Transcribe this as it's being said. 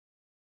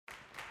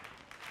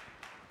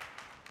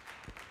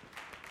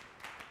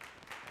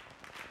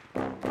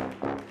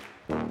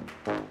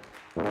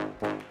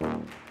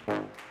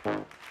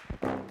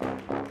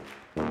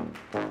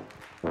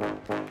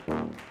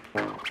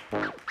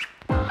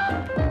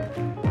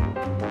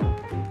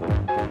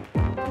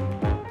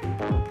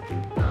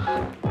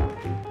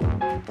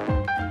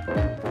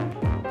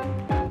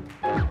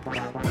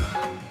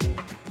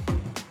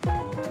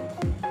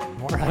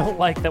don't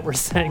like that we're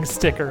saying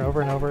sticker over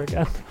and over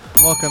again.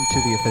 Welcome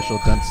to the official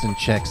Dunstan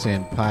Checks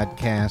In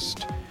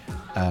podcast,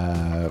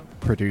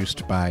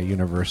 produced by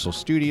Universal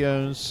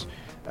Studios.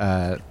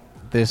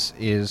 This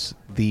is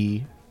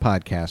the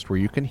podcast where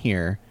you can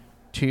hear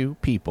two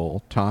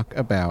people talk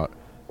about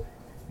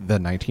the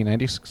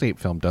 1996 8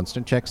 film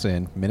Dunstan Checks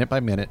In, minute by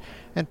minute,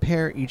 and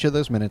pair each of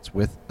those minutes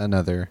with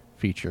another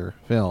feature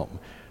film.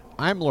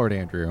 I'm Lord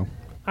Andrew.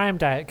 I'm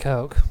Diet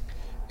Coke.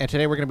 And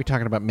today we're going to be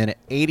talking about minute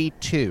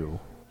 82.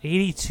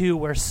 82,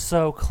 we're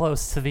so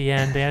close to the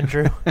end,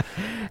 Andrew.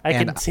 I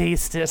can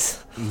taste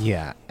it.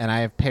 Yeah, and I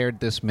have paired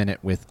this minute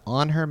with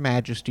On Her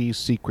Majesty's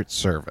Secret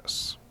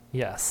Service.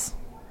 Yes.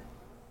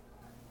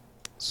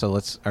 So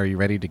are you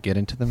ready to get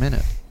into the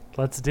minute?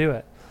 Let's do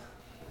it.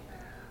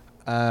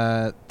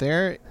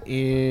 There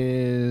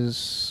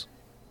is...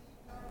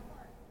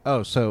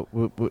 Oh, so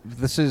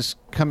this is...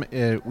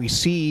 we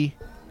see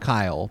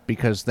Kyle,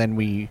 because then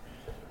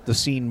the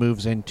scene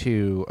moves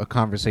into a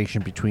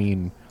conversation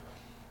between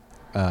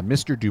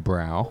Mr.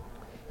 Dubrow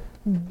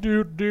and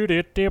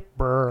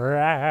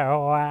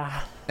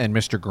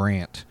Mr.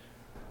 Grant.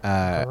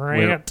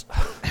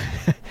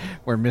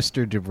 Where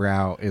Mr.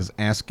 Dubrow is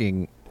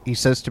asking... He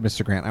says to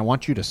Mr. Grant, I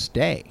want you to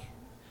stay.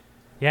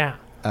 Yeah.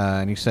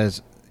 And he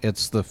says,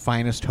 it's the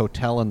finest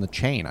hotel in the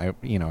chain. I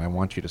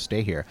want you to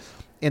stay here.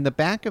 In the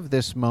back of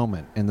this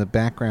moment, in the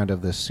background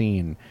of this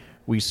scene,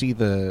 we see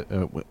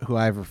the who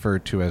I've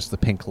referred to as the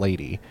Pink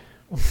Lady.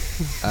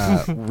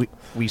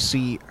 We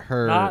see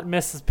her... Not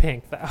Mrs.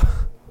 Pink, though.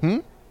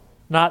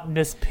 Not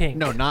Miss Pink.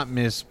 No, not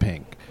Miss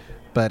Pink.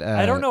 But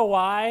I don't know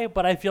why,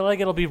 but I feel like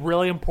it'll be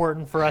really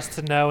important for us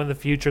to know in the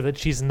future that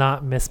she's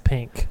not Miss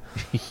Pink.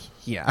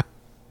 Yeah,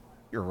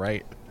 you're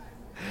right.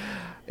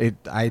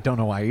 I don't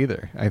know why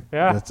either.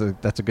 That's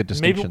a good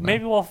distinction.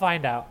 Maybe we'll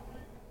find out.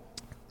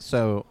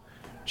 So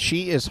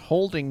she is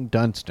holding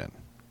Dunstan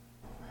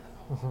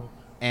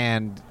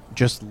and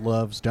just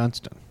loves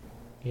Dunstan.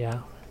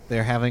 Yeah.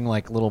 They're having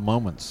like little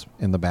moments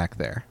in the back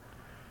there.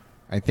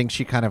 I think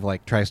she kind of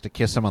like tries to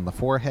kiss him on the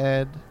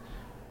forehead.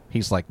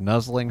 He's like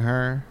nuzzling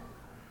her.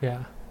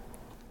 Yeah.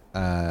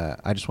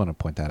 I just want to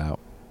point that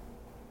out.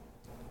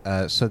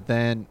 So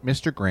then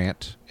Mr.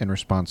 Grant, in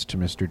response to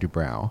Mr.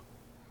 Dubrow,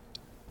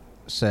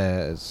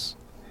 says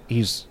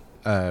he's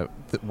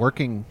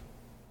working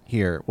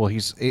here. Well,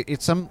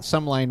 it's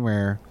some line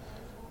where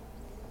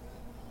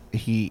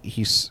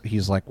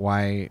he's like,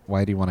 why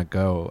do you want to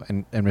go?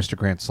 And Mr.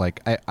 Grant's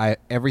like, I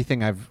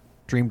everything I've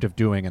dreamed of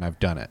doing and I've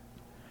done it.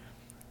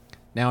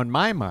 Now in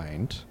my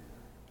mind,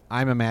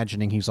 I'm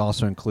imagining he's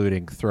also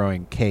including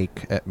throwing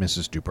cake at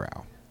Mrs.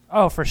 Dubrow.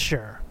 Oh, for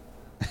sure.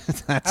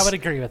 I would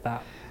agree with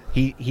that.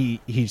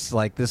 He's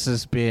like, this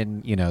has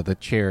been, the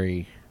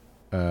cherry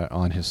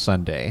on his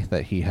sundae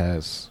that he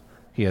has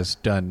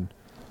done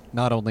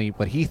not only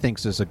what he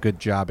thinks is a good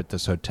job at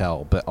this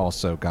hotel, but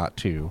also got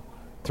to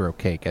throw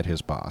cake at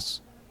his boss.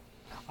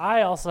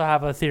 I also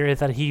have a theory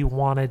that he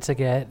wanted to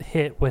get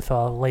hit with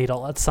a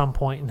ladle at some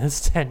point in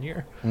his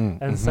tenure.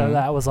 And so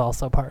that was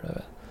also part of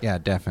it. Yeah,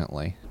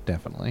 definitely.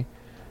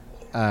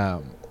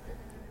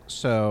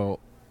 So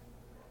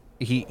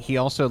he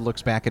also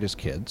looks back at his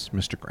kids,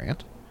 Mr.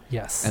 Grant.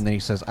 Yes. And then he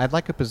says, I'd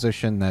like a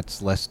position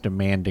that's less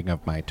demanding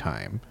of my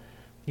time.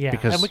 Yeah,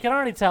 and we can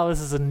already tell this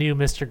is a new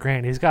Mr.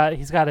 Grant. He's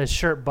got his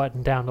shirt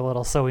buttoned down a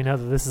little, so we know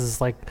that this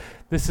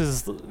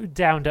is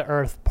down to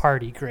earth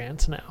party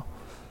Grant now.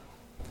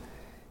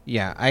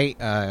 Yeah,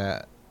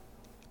 I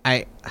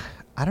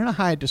don't know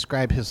how I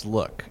describe his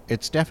look.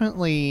 It's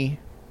definitely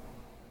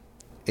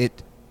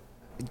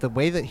the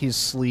way that his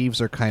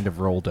sleeves are kind of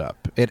rolled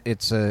up.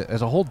 It's a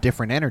whole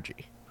different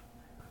energy.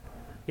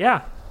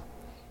 Yeah.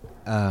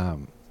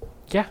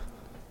 Yeah.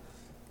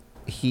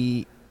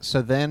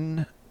 So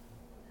then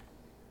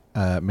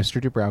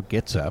Mr. Dubrow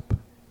gets up,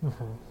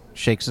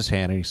 shakes his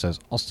hand, and he says,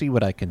 I'll see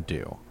what I can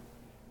do.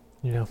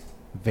 Yeah.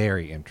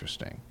 Very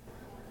interesting.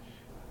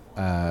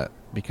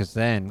 Because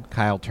then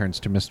Kyle turns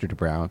to Mr.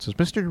 Dubrow and says,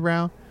 Mr.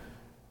 Dubrow,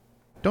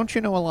 don't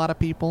you know a lot of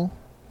people?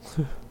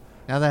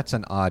 Now that's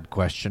an odd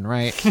question,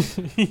 right?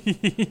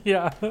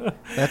 Yeah.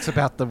 That's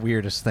about the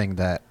weirdest thing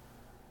that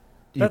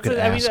you could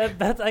ask.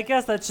 I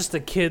guess that's just a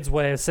kid's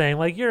way of saying,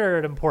 like, you're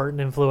an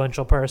important,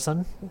 influential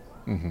person.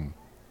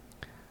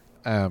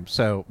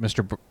 So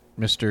Mr.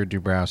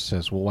 Dubrow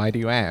says, well, why do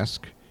you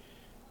ask?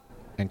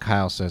 And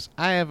Kyle says,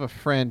 I have a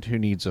friend who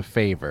needs a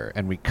favor.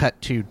 And we cut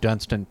to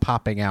Dunstan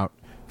popping out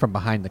from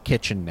behind the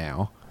kitchen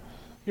now.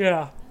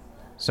 Yeah.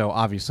 So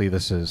obviously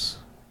this is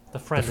the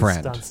friend.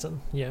 Is Dunstan.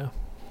 Yeah.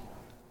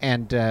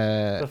 And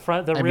the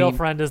real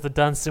friend is the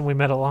Dunstan we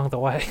met along the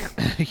way.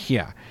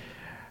 Yeah.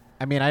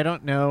 I mean, I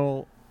don't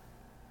know.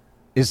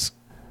 Is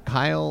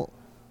Kyle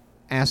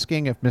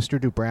asking if Mr.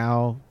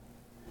 Dubrow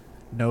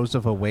knows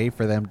of a way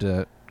for them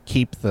to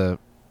keep the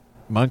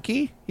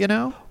monkey,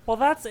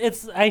 Well,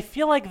 I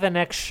feel like the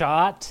next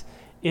shot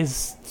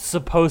is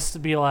supposed to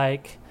be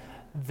like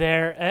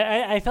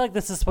I feel like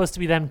this is supposed to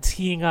be them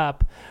teeing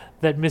up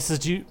that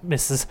Mr.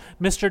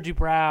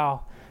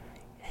 Dubrow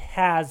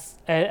has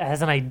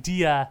an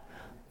idea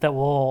that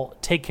will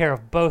take care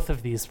of both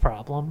of these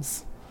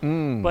problems.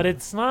 but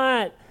it's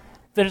not.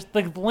 There's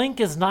the link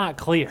is not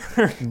clear.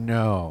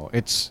 No,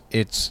 it's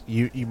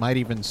you might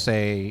even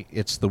say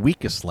it's the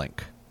weakest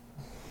link.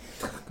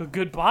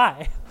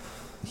 Goodbye.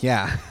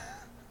 Yeah.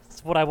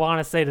 That's what I want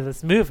to say to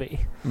this movie.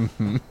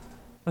 Mm-hmm.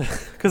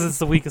 Because it's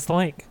the weakest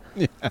link.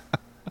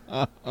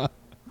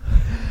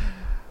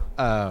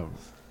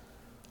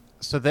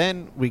 So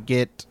then we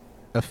get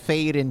a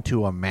fade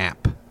into a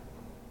map.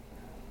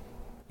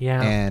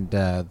 Yeah. And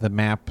the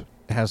map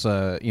has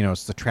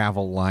it's the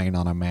travel line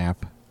on a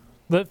map.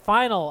 The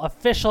final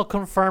official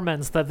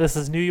confirmance that this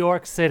is New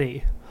York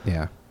City.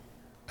 Yeah.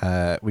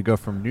 We go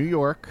from New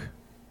York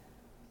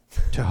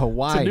to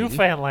Hawaii. To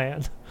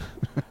Newfoundland.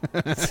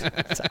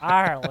 To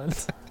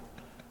Ireland.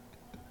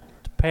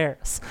 To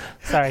Paris.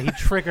 Sorry, he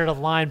triggered a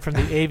line from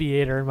The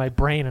Aviator in my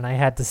brain and I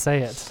had to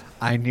say it.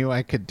 I knew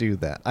I could do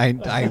that.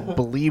 I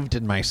believed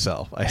in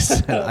myself. I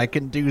said, I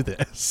can do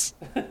this.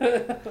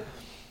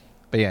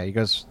 But yeah,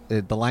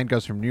 the line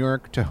goes from New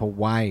York to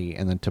Hawaii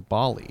and then to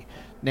Bali.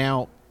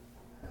 Now,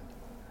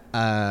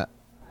 I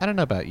don't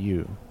know about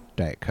you,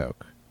 Diet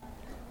Coke,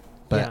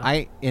 but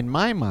Yeah. in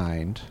my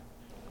mind,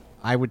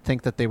 I would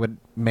think that they would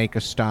make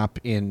a stop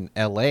in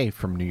LA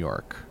from New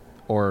York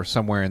or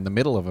somewhere in the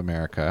middle of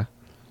America.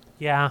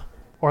 Yeah.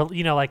 Or,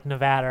 like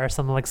Nevada or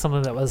something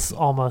that was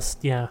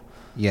almost, yeah.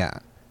 Yeah.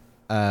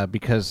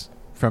 Because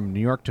from New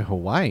York to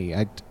Hawaii,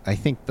 I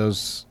think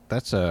that's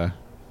a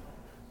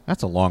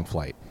long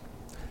flight.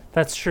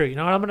 That's true. You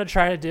know what I'm going to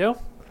try to do?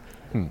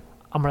 I'm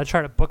going to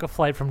try to book a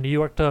flight from New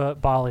York to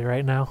Bali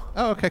right now.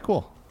 Oh, okay,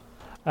 cool.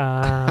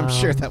 I'm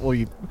sure that will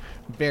be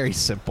very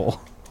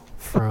simple.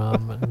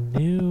 From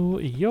New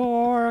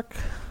York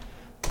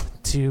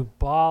to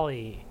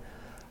Bali.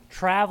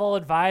 Travel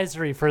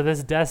advisory for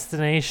this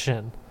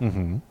destination.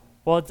 Mm-hmm.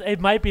 Well, it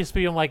might be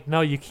speaking like,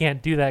 no, you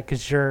can't do that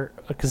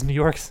because New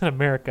York's in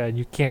America and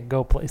you can't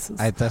go places.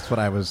 That's what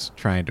I was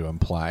trying to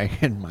imply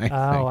in my thing.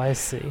 Oh, I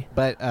see.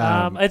 But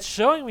it's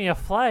showing me a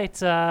flight,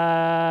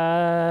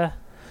 Qatar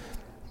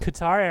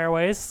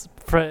Airways.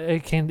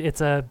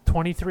 It's a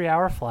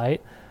 23-hour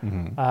flight.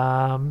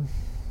 mm-hmm.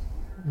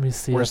 Let me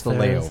see. Where's the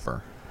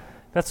layover?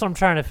 That's what I'm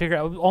trying to figure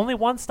out. Only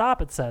one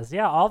stop, it says.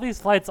 Yeah, all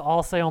these flights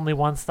all say only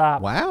one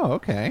stop. Wow,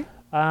 okay.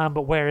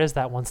 But where is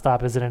that one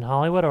stop? Is it in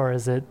Hollywood or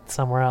is it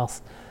somewhere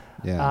else?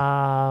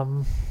 Yeah.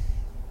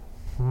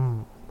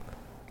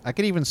 I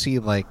could even see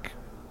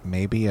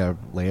maybe a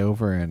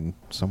layover in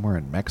somewhere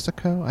in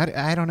Mexico.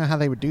 I don't know how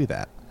they would do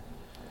that.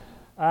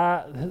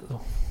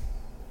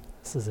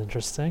 This is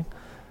interesting.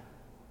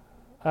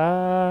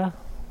 This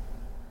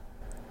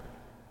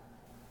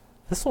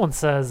one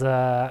says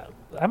I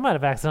might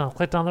have accidentally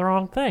clicked on the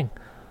wrong thing.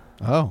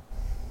 Oh.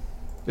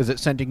 Is it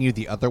sending you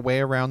the other way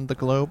around the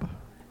globe?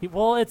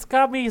 Well, it's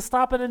got me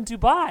stopping in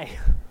Dubai.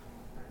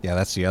 Yeah,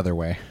 that's the other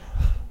way.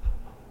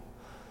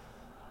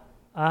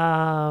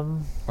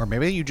 Or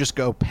maybe you just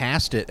go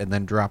past it and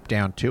then drop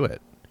down to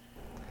it.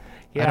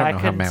 Yeah, I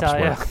don't know how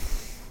maps work.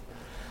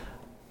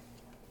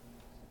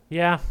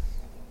 Yeah.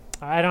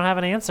 I don't have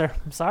an answer.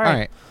 I'm sorry. All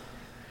right.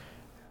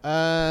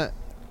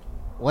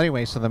 Well,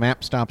 anyway, so the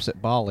map stops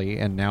at Bali,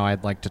 and now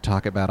I'd like to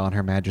talk about On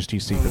Her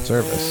Majesty's Secret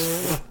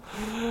Service.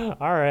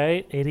 All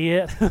right,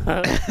 idiot.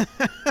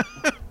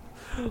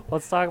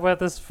 Let's talk about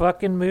this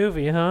fucking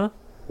movie, huh?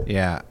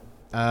 Yeah.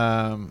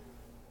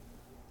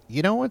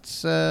 You know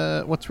what's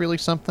really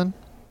something?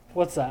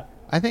 What's that?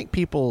 I think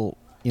people,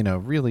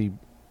 really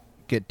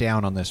get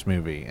down on this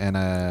movie, and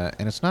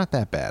it's not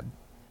that bad.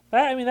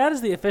 That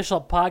is the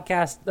official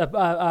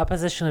podcast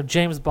position of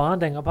James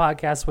Bonding, a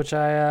podcast which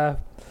I,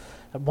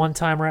 at one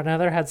time or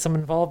another, had some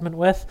involvement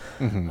with.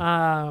 Mm-hmm.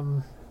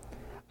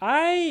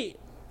 I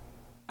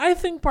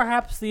think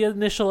perhaps the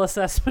initial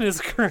assessment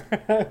is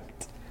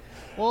correct.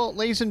 Well,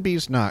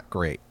 Lazenby's not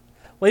great.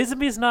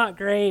 Lazenby's not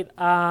great.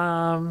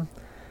 I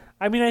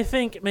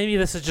think maybe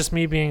this is just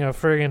me being a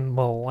friggin'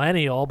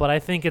 millennial, but I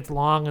think it's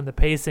long and the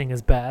pacing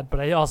is bad. But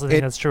I also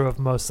think that's true of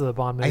most of the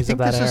Bond movies of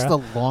that era. I think this is the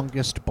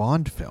longest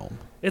Bond film.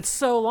 It's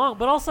so long.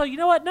 But also, you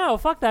know what? No,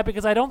 fuck that,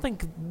 because I don't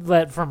think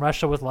that From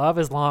Russia with Love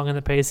is long and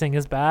the pacing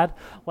is bad.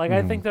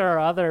 I think there are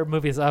other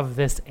movies of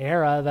this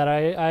era that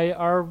I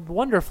are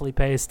wonderfully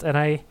paced, and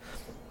I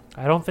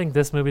don't think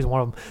this movie's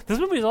one of them. This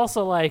movie's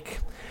also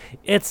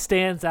it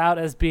stands out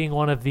as being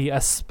one of the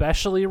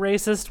especially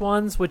racist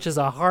ones, which is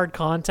a hard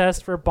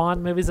contest for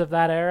Bond movies of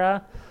that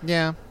era.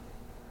 Yeah.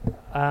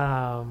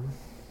 Do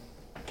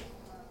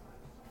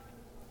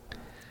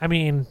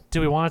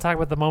we want to talk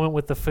about the moment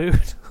with the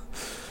food?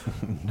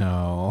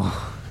 No.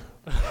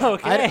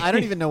 Okay. I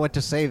don't even know what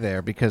to say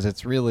there because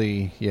it's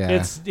really,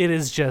 yeah. It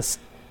is just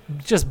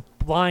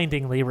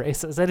blindingly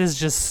racist. It is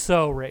just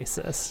so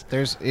racist.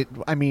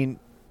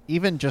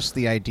 Even just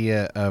the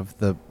idea of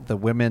the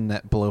women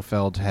that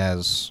Blofeld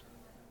has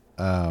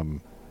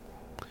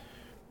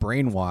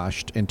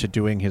brainwashed into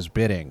doing his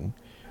bidding,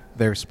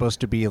 they're supposed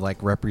to be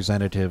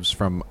representatives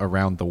from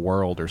around the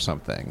world or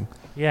something.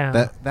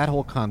 Yeah. That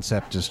whole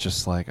concept is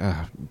just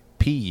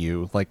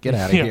PU, get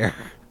out of here.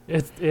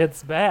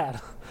 It's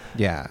bad.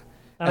 Yeah.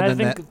 And And I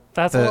then think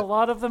that's what a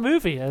lot of the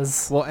movie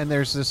is. Well, and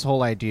there's this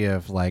whole idea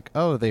of like,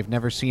 oh, they've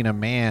never seen a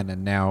man,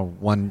 and now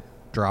one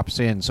drops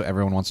in, so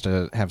everyone wants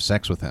to have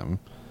sex with him.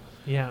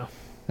 Yeah.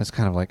 It's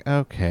kind of like,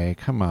 okay,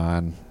 come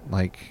on,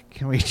 like,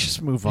 can we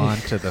just move on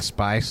to the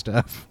spy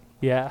stuff?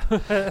 Yeah.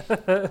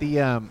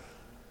 The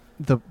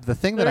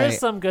thing that There is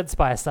some good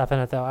spy stuff in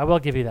it, though. I will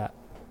give you that.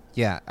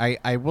 Yeah,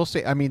 I will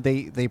say, I mean,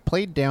 they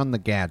played down the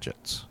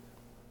gadgets,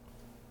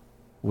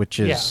 which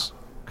is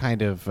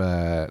kind of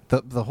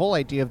the whole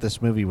idea of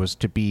this movie was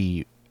to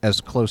be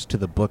as close to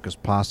the book as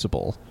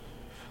possible.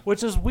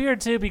 Which is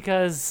weird, too,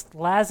 because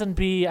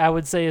Lazenby, I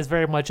would say, is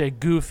very much a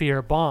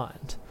goofier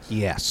Bond.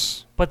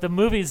 Yes. But the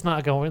movie's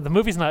not going... The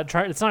movie's not...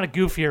 It's not a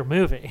goofier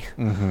movie.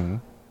 Mm-hmm.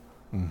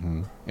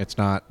 Mm-hmm. It's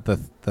not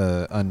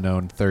the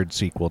unknown third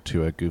sequel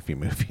to a Goofy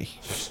movie.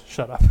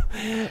 Shut up.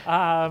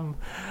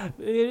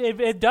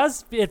 It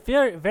does... It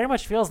very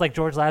much feels like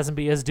George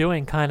Lazenby is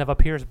doing kind of a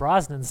Pierce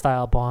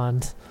Brosnan-style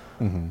Bond.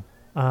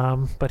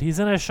 Mm-hmm. But he's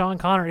in a Sean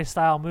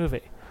Connery-style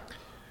movie.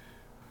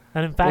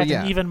 And in fact,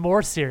 an even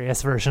more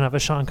serious version of a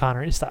Sean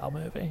Connery-style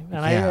movie.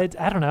 And I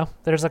don't know.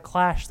 There's a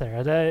clash there.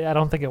 I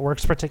don't think it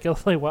works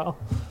particularly well.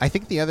 I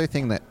think the other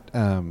thing that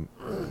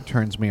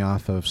turns me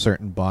off of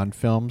certain Bond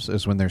films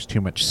is when there's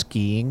too much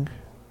skiing.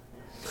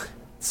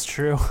 It's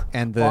true.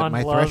 And Bond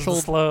my loves threshold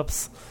the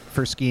slopes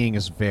for skiing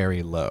is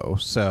very low.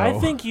 So I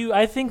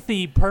think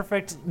the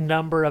perfect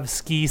number of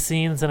ski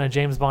scenes in a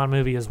James Bond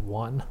movie is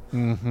 1.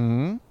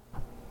 Mm-hmm.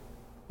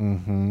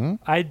 Mm-hmm.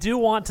 I do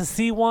want to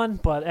see one,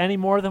 but any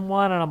more than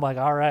one, and I'm like,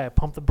 all right,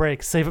 pump the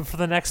brakes, save it for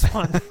the next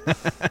one.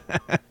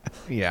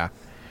 Yeah.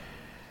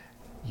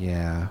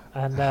 Yeah.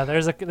 And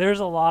there's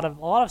a lot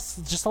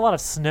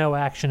of snow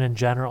action in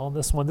general in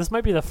this one. This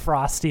might be the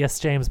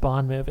frostiest James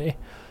Bond movie.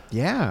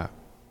 Yeah.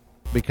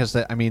 Because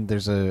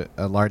there's a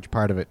large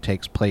part of it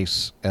takes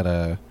place at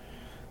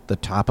the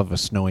top of a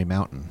snowy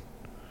mountain.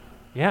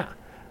 Yeah.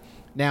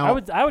 Now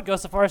I would go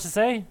so far as to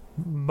say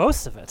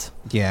most of it.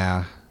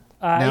 Yeah.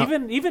 Now,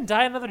 even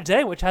Die Another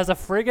Day, which has a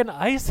friggin'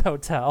 ice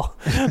hotel,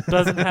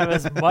 doesn't have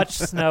as much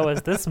snow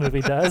as this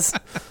movie does.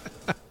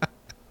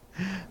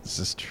 This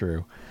is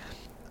true.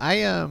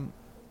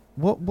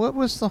 What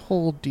was the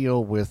whole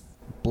deal with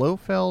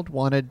Blofeld?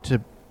 Wanted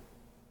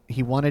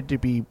to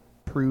be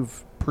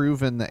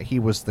proven that he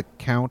was the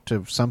Count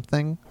of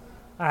something.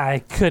 I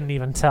couldn't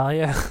even tell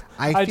you.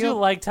 I do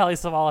like Telly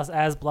Savalas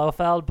as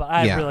Blofeld, but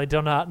I really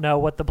do not know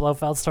what the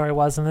Blofeld story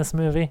was in this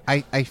movie.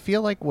 I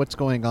feel like what's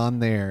going on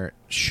there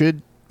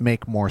should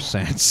make more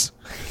sense.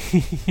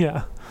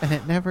 Yeah. And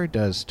it never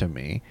does to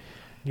me.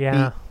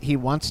 Yeah. He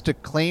wants to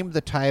claim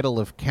the title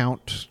of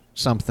Count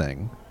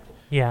something.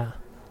 Yeah.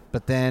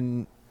 But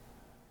then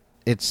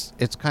it's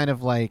kind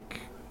of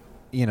like,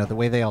 the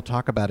way they all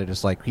talk about it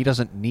is like he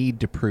doesn't need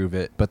to prove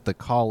it, but the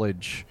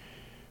college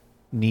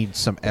needs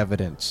some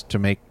evidence to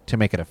make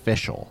it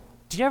official.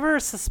 Do you ever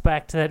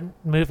suspect that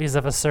movies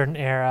of a certain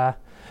era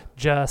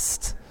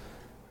just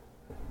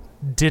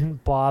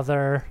didn't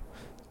bother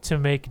to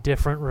make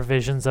different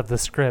revisions of the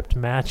script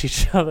match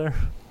each other?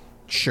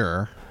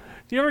 Sure.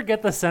 Do you ever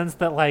get the sense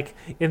that, like,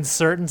 in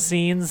certain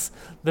scenes,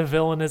 the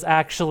villain is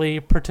actually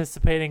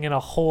participating in a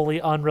wholly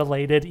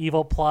unrelated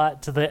evil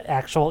plot to the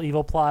actual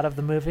evil plot of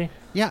the movie?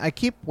 Yeah, I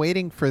keep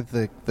waiting for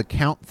the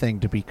Count thing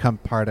to become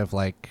part of,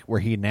 like, where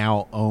he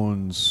now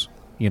owns,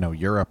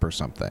 Europe or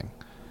something.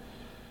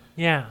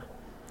 Yeah.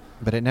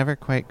 But it never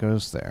quite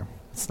goes there.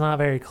 It's not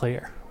very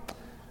clear.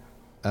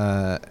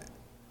 And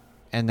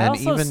then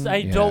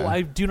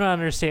I do not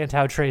understand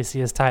how Tracy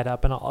is tied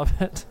up in all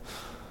of it.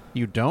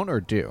 You don't or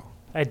do?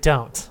 I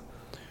don't.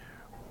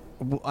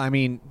 Well, I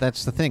mean,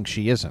 that's the thing.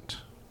 She isn't.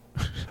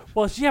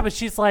 Well, yeah, but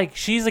she's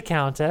a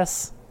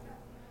countess.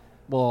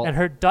 Well, and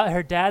her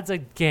dad's a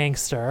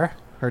gangster.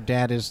 Her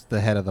dad is the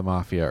head of the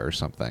mafia or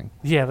something.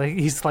 Yeah,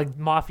 he's like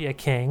mafia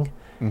king.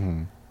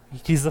 Mm-hmm.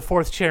 He's the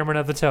 4th chairman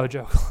of the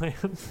Tojo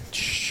clan.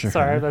 Sure.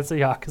 Sorry, that's a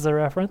Yakuza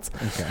reference.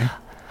 Okay.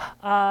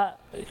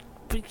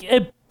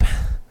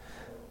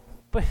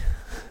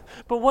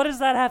 But what does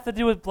that have to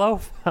do with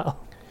Blofeld?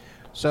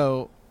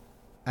 So,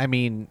 I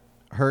mean,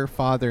 her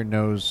father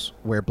knows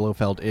where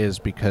Blofeld is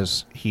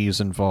because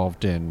he's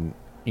involved in,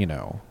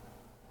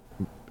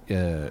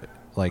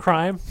 like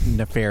crime,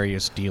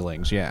 nefarious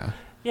dealings. Yeah.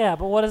 Yeah,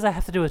 but what does that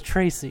have to do with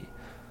Tracy?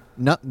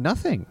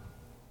 Nothing.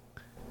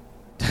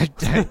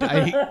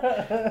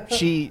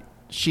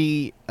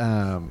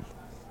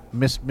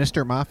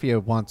 Mr. Mafia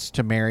wants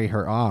to marry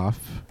her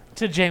off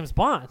to James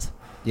Bond.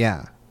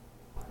 Yeah.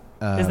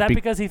 Is that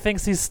because he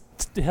thinks he's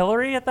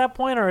Hillary at that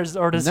point, or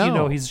does he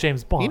know he's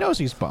James Bond? He knows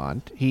he's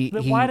Bond.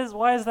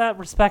 Why is that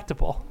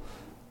respectable?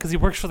 Because he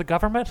works for the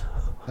government?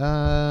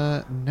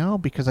 No,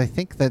 because I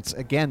think this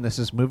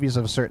is movies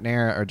of a certain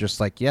era are just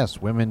like, yes,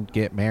 women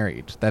get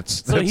married.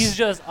 So he's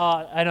just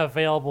an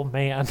available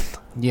man.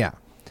 Yeah.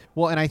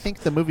 Well, and I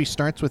think the movie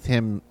starts with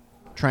him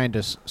trying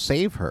to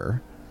save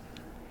her.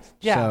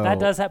 Yeah, that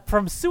does happen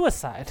from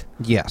suicide.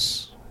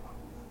 Yes.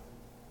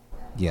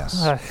 Yes.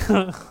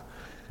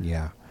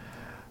 Yeah.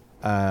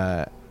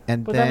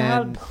 And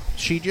then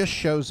she just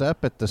shows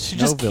up at the snow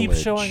village. She just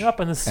keeps showing up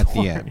in the story. At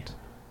the end.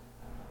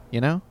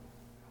 You know?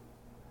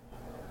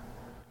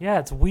 Yeah,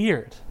 it's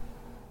weird.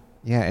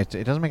 Yeah, it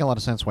doesn't make a lot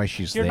of sense why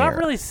she's You're there. not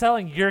really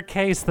selling your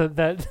case that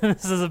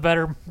this is a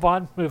better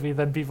Bond movie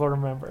than people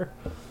remember.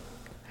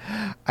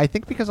 I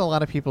think because a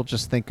lot of people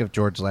just think of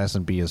George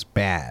Lazenby as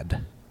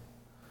bad.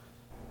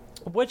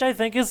 Which I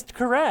think is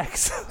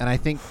correct. And I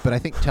think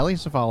Telly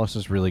Savalas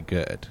is really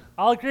good.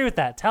 I'll agree with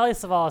that. Telly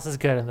Savalas is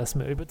good in this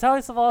movie, but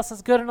Telly Savalas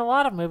is good in a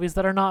lot of movies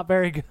that are not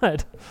very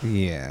good.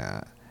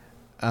 Yeah.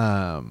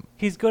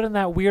 He's good in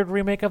that weird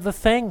remake of The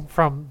Thing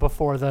from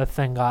before The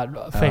Thing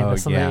got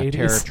famous in the 80s.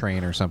 Terror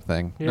Train or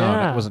something. Yeah.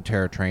 No, it wasn't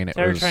Terror Train.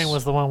 Terror Train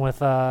was the one with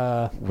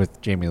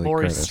Jamie Lee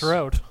Laurie Curtis.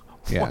 Strode.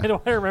 Yeah. Why do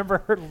I remember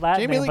her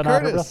Latin Jamie name? Lee But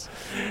not her Curtis.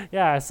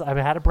 Yeah, I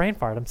had a brain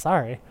fart. I'm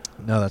sorry.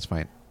 No, that's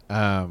fine.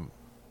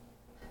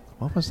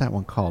 What was that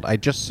one called? I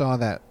just saw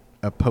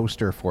a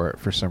poster for it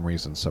for some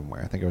reason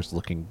somewhere. I think I was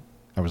looking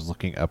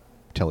up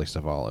Telly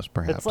Savalas,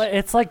 perhaps.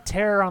 It's like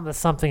Terror on the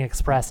Something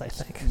Express, I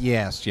think.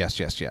 Yes.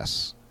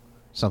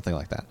 Something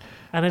like that.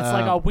 And it's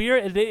like a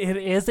weird. It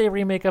is a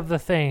remake of The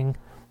Thing,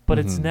 but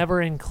it's Mm-hmm.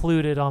 never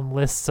included on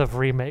lists of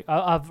remake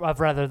of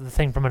rather The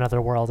Thing from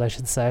Another World, I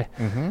should say.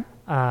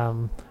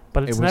 Mm-hmm.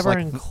 But it's It was never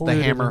like included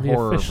the Hammer in the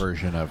horror official.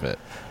 version of it.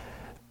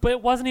 But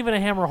it wasn't even a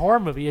Hammer horror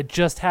movie. It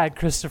just had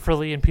Christopher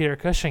Lee and Peter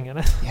Cushing in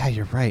it. Yeah,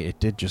 you're right. It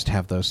did just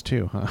have those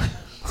two,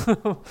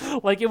 huh?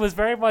 Like, it was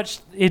very much.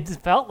 It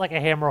felt like a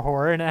Hammer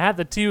horror, and it had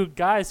the two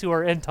guys who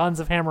are in tons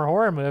of Hammer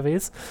horror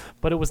movies,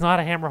 but it was not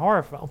a Hammer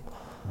horror film.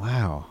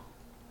 Wow.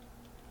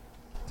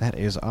 That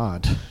is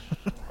odd.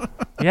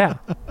 Yeah.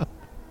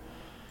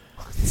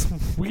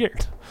 It's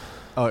weird.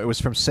 Oh, it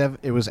was from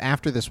It was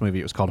after this movie.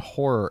 It was called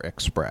Horror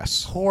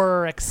Express.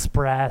 Horror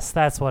Express.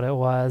 That's what it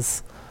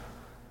was.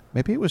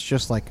 Maybe it was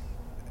just like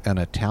an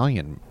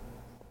Italian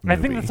movie. I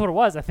think that's what it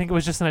was. I think it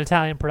was just an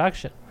Italian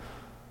production.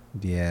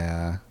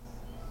 Yeah.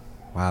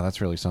 Wow, that's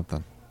really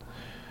something.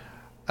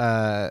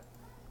 Do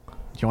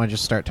you want to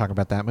just start talking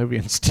about that movie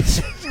instead?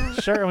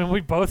 Sure. I mean,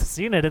 we've both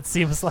seen it, it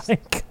seems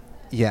like.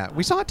 Yeah,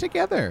 we saw it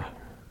together.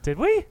 Did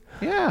we?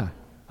 Yeah.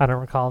 I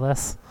don't recall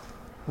this.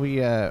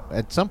 We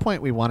at some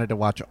point we wanted to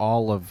watch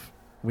the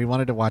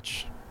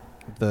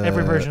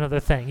Every version of The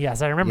Thing.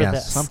 Yes, I remember yes,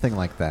 this. something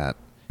like that.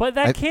 But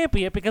that can't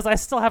be it because I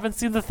still haven't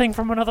seen The Thing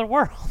from Another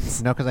World.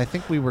 No, because I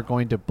think we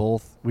wanted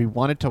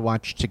to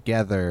watch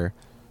together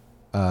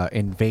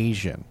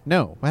Invasion.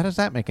 No, how does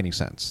that make any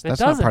sense? It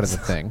That's not part of the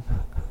doesn't.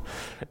 thing.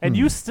 And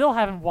you still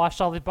haven't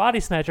watched all the Body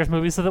Snatchers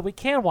movies so that we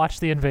can watch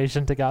The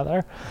Invasion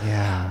together.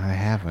 Yeah, I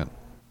haven't.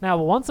 Now,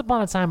 once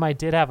upon a time, I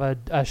did have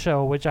a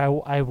show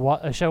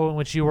a show in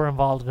which you were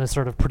involved in a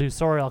sort of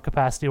producerial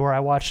capacity where I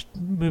watched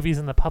movies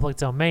in the public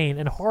domain,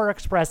 and Horror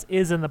Express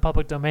is in the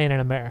public domain in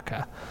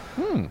America.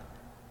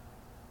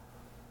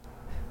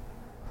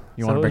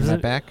 You So want to bring is that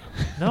it- back?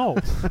 No.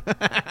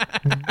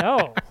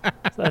 No.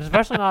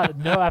 Especially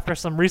not after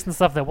some recent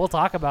stuff that we'll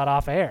talk about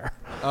off air.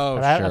 Oh,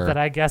 That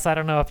I guess I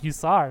don't know if you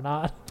saw or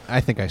not. I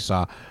think I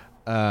saw.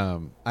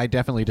 I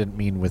definitely didn't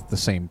mean with the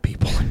same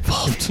people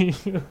involved.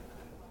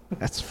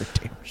 That's for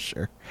damn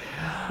sure.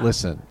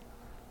 Listen,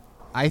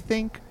 I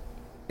think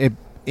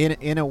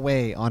in a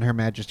way, On Her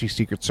Majesty's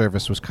Secret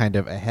Service was kind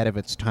of ahead of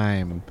its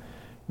time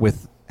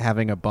with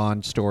having a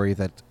Bond story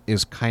that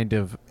is kind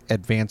of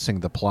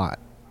advancing the plot.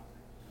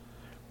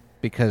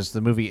 Because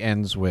the movie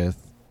ends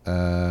with,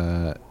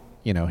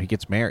 he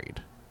gets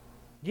married.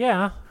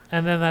 Yeah,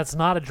 and then that's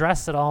not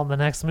addressed at all in the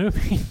next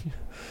movie.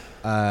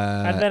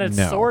 And then it's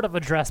no. sort of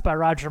addressed by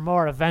Roger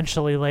Moore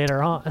eventually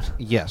later on.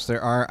 Yes, there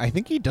are. I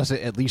think he does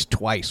it at least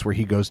twice where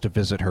he goes to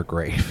visit her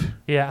grave.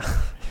 Yeah.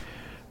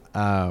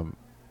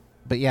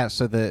 But yeah,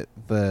 so the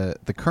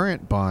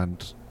current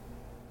Bond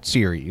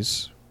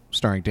series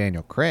starring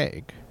Daniel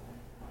Craig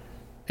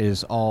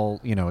is all,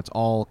 it's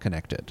all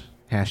connected.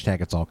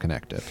 Hashtag it's all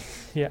connected.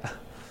 Yeah.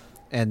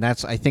 And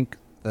that's, I think,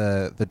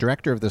 the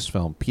director of this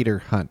film, Peter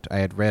Hunt, I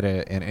had read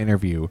an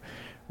interview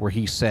where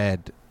he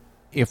said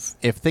if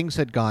things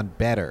had gone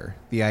better,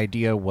 the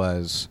idea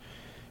was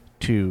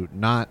to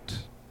not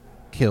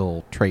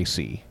kill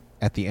Tracy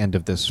at the end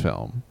of this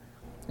film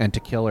and to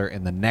kill her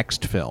in the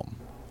next film.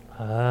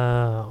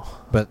 Oh.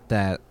 But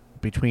that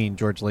between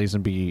George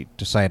Lazenby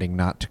deciding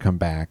not to come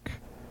back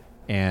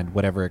and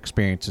whatever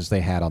experiences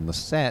they had on the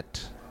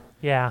set,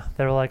 Yeah,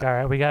 they were like, all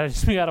right, we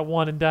gotta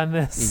one and done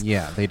this.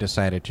 yeah, they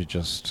decided to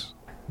just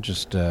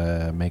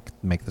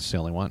make this the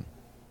only one.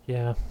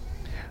 Yeah.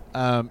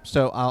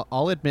 So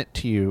I'll admit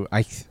to you,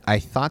 I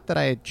thought that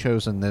I had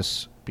chosen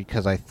this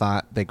because I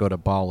thought they go to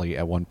Bali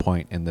at one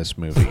point in this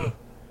movie.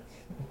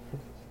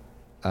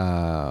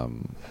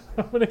 I'm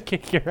gonna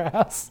kick your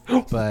ass.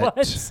 But What?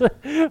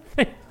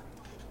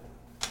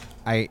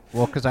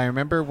 because I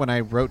remember when I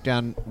wrote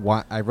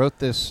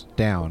this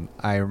down.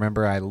 I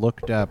remember I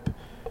looked up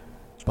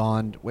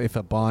Bond, if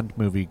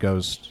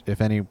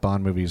any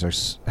Bond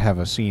movies have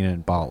a scene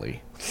in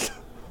Bali.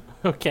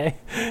 Okay.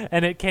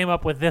 And it came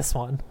up with this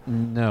one.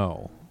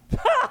 No.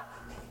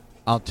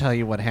 I'll tell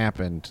you what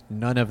happened.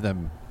 None of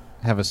them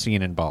have a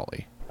scene in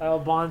Bali. Oh,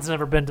 Bond's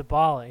never been to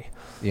Bali.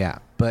 Yeah,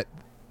 but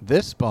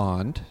this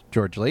Bond,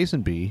 George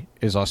Lazenby,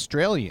 is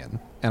Australian,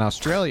 and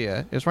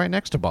Australia is right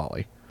next to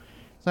Bali.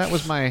 That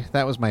was my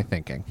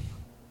thinking.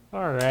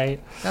 All right.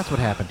 That's what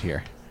happened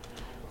here.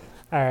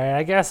 All right.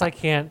 I guess I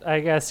can't.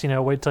 I guess,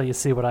 wait till you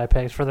see what I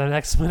picked for the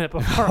next minute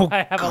before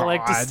I have a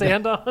leg to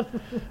stand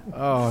on.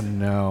 Oh,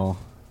 no.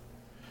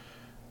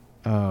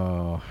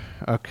 Oh,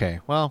 okay.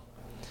 Well,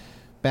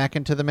 back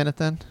into the minute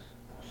then?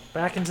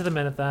 Back into the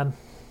minute then.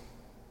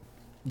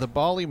 The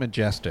Bali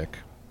Majestic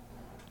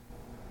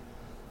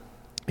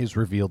is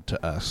revealed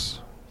to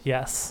us.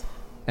 Yes.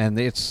 And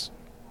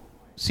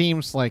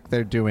seems like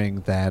they're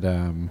doing that,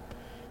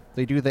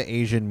 they do the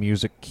Asian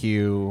music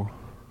cue.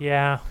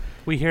 Yeah.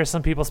 We hear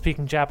some people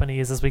speaking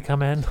Japanese as we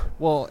come in.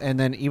 Well, and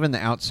then even the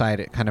outside,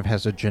 it kind of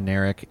has a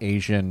generic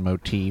Asian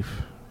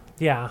motif.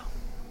 Yeah.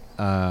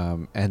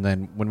 And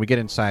then when we get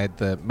inside,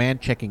 the man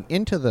checking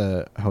into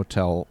the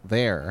hotel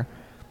there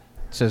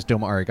says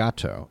domo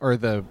arigato. Or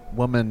the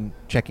woman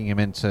checking him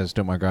in says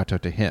domo arigato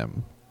to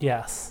him.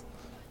 Yes.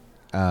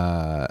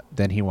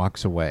 Then he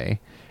walks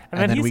away.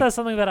 And then he says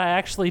something that I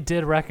actually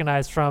did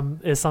recognize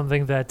is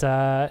something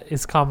that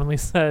is commonly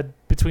said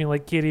between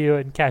like Kiryu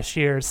and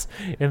cashiers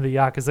in the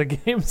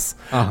Yakuza games.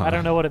 Uh-huh. I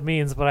don't know what it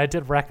means, but I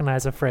did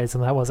recognize a phrase,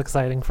 and that was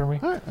exciting for me.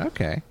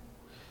 Okay.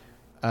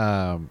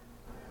 And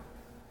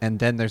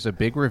then there's a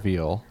big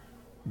reveal.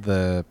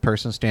 The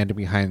person standing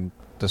behind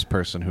this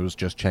person who's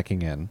just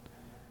checking in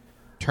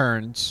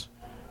turns.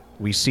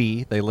 We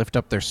see they lift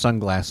up their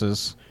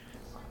sunglasses.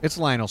 It's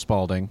Lionel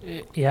Spaulding.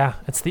 Yeah,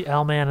 it's the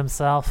L-Man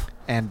himself.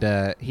 And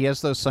he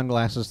has those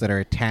sunglasses that are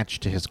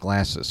attached to his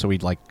glasses, so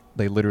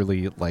they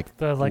literally the lift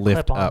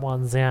clip-on up.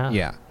 ones, yeah.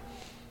 Yeah.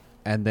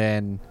 And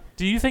then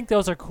Do you think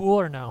those are cool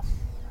or no?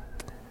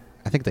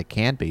 I think they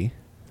can be.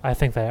 I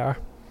think they are.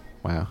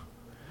 Wow.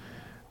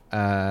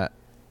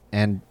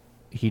 And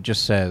he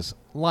just says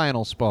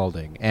Lionel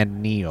Spaulding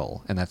and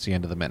Neil, and that's the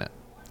end of the minute.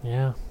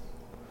 Yeah.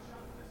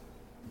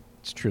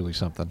 It's truly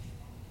something.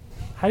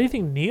 How do you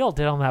think Neil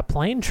did on that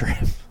plane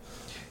trip?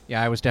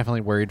 Yeah, I was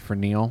definitely worried for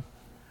Neil.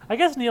 I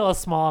guess Neil is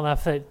small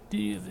enough that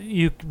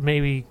you could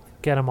maybe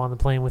get him on the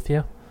plane with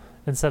you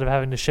instead of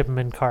having to ship him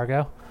in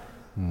cargo.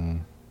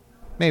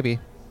 Maybe.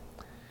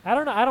 I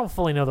don't know. I don't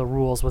fully know the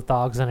rules with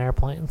dogs and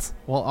airplanes.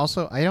 Well,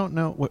 also, I don't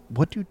know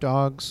what do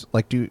dogs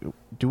like. Do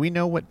we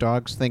know what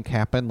dogs think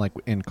happen like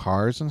in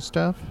cars and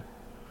stuff?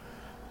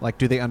 Like,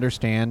 do they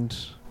understand?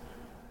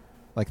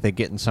 Like, they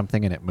get in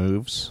something and it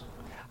moves.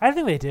 I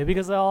think they do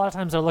because a lot of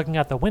times they're looking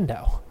out the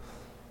window.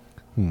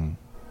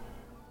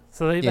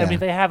 So I mean,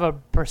 they have a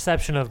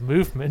perception of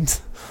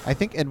movement. I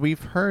think, and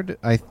we've heard.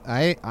 I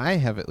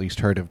have at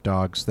least heard of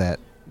dogs that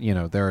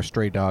there are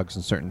stray dogs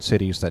in certain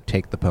cities that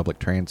take the public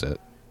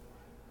transit.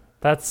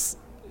 That's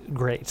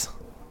great.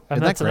 And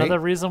Isn't that's that great? another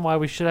reason why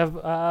we should have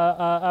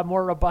a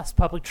more robust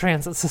public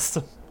transit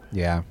system.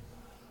 Yeah.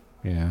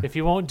 Yeah. If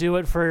you won't do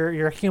it for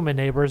your human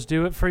neighbors,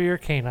 do it for your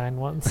canine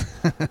ones.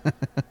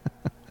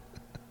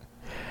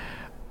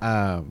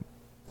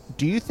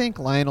 Do you think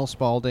Lionel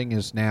Spaulding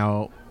is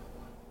now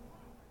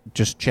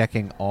just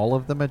checking all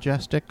of the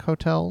Majestic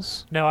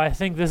hotels? No, I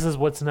think this is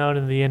what's known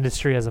in the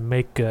industry as a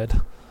make good.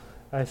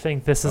 I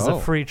think this is a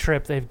free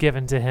trip they've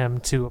given to him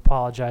to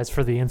apologize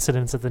for the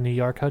incidents at the New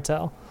York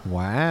hotel.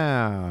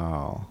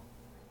 Wow.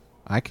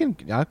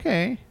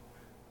 Okay.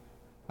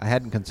 I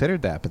hadn't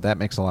considered that, but that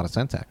makes a lot of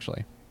sense,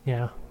 actually.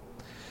 Yeah.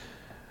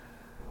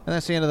 And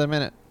that's the end of the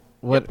minute.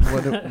 What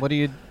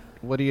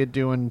are you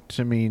doing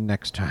to me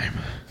next time?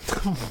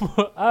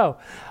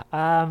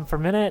 For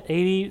minute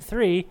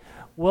 83,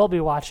 we'll be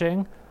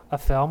watching a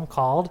film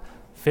called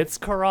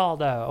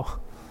Fitzcarraldo.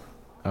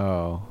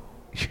 Oh,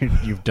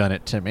 you've done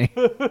it to me.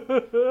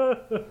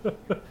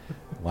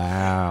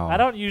 Wow. I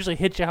don't usually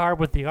hit you hard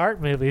with the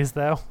art movies,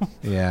 though.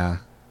 Yeah.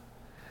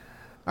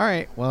 All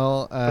right.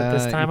 Well, but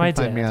this time you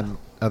can find me on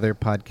other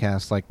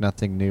podcasts like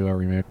Nothing New, a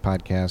remake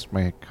podcast.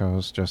 My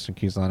co-host Justin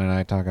Kieslon and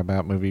I talk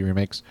about movie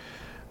remakes.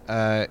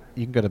 You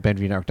can go to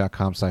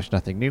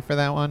benvnetwork.com/nothingnnew for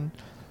that one.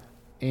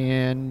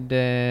 And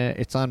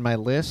it's on my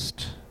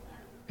list.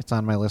 It's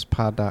on my list,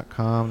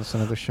 pod.com. That's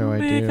another show I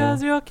do.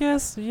 Because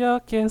your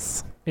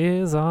kiss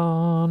is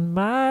on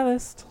my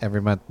list.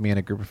 Every month, me and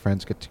a group of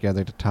friends get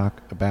together to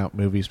talk about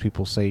movies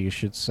people say you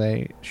should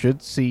see.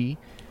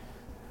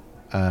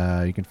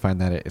 You can find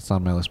that at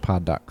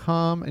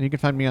itsonmylistpod.com. And you can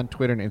find me on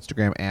Twitter and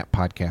Instagram at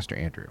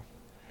podcasterandrew.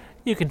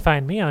 You can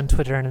find me on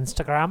Twitter and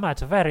Instagram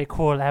at very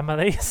cool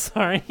Emily.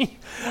 Sorry.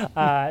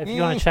 If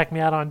you want to check me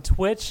out on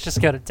Twitch,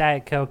 just go to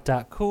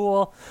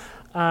dietcoke.cool.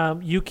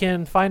 You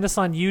can find us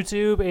on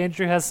YouTube.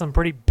 Andrew has some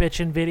pretty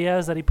bitchin'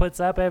 videos that he puts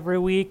up every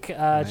week.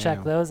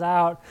 Check those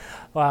out.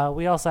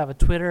 We also have a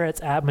Twitter.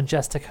 It's at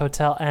Majestic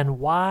Hotel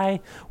NY.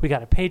 We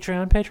got a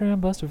Patreon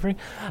busted free.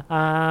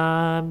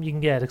 You can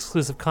get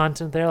exclusive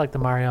content there, like the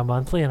Mario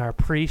Monthly and our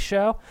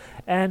pre-show.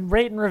 And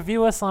rate and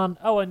review us on.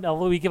 And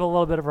we give a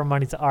little bit of our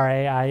money to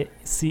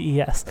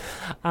RAICES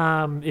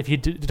if you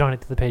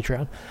donate to the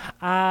Patreon.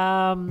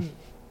 And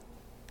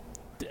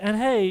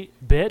hey,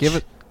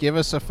 bitch. Give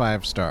us a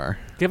 5-star.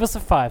 Give us a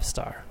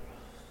 5-star.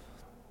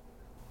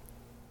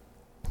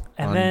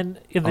 And then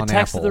in the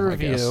text of the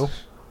review,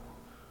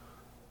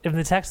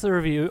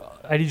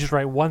 I need you to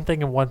write one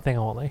thing and one thing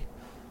only.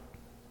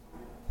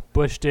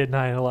 Bush did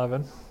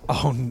 9/11.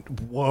 Oh,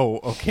 whoa.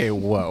 Okay,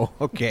 whoa.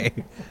 Okay.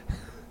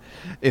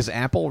 Is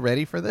Apple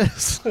ready for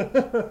this?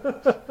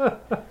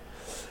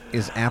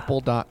 Is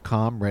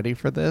Apple.com ready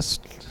for this?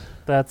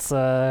 That's,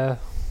 who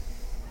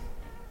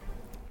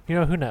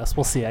knows?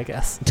 We'll see, I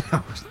guess.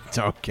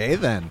 Okay,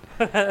 then.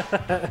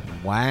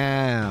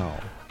 Wow.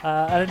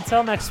 And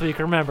until next week,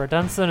 remember,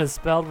 Dunston is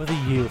spelled with a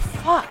U.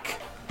 Fuck!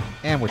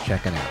 And we're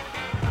checking out.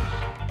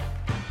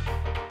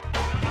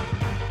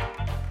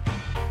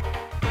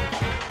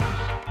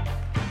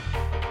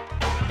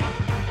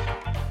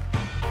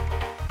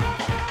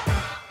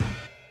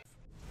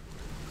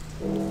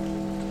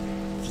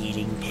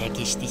 Feeling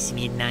peckish this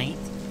midnight?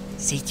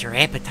 Sate your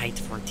appetite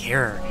for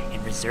terror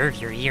and reserve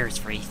your ears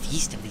for a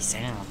feast of the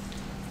sound.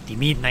 The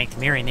Midnight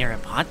Marinara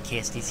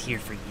podcast is here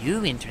for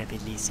you,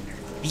 intrepid listener.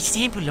 We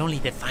sample only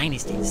the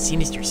finest in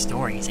sinister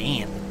stories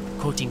and,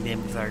 coating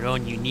them with our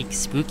own unique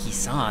spooky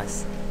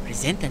sauce,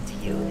 present them to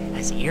you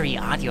as eerie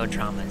audio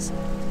dramas.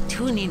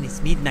 Tune in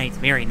as Midnight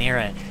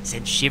Marinara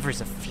sends shivers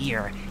of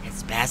fear and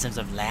spasms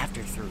of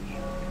laughter through you.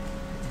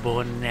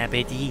 Bon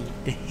appetit.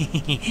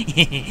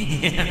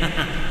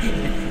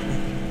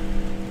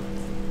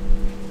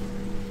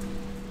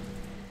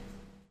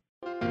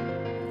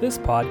 This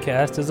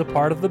podcast is a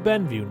part of the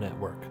Benview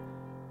Network.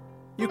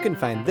 You can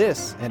find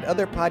this and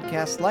other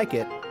podcasts like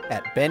it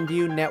at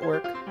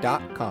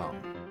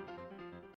BenviewNetwork.com.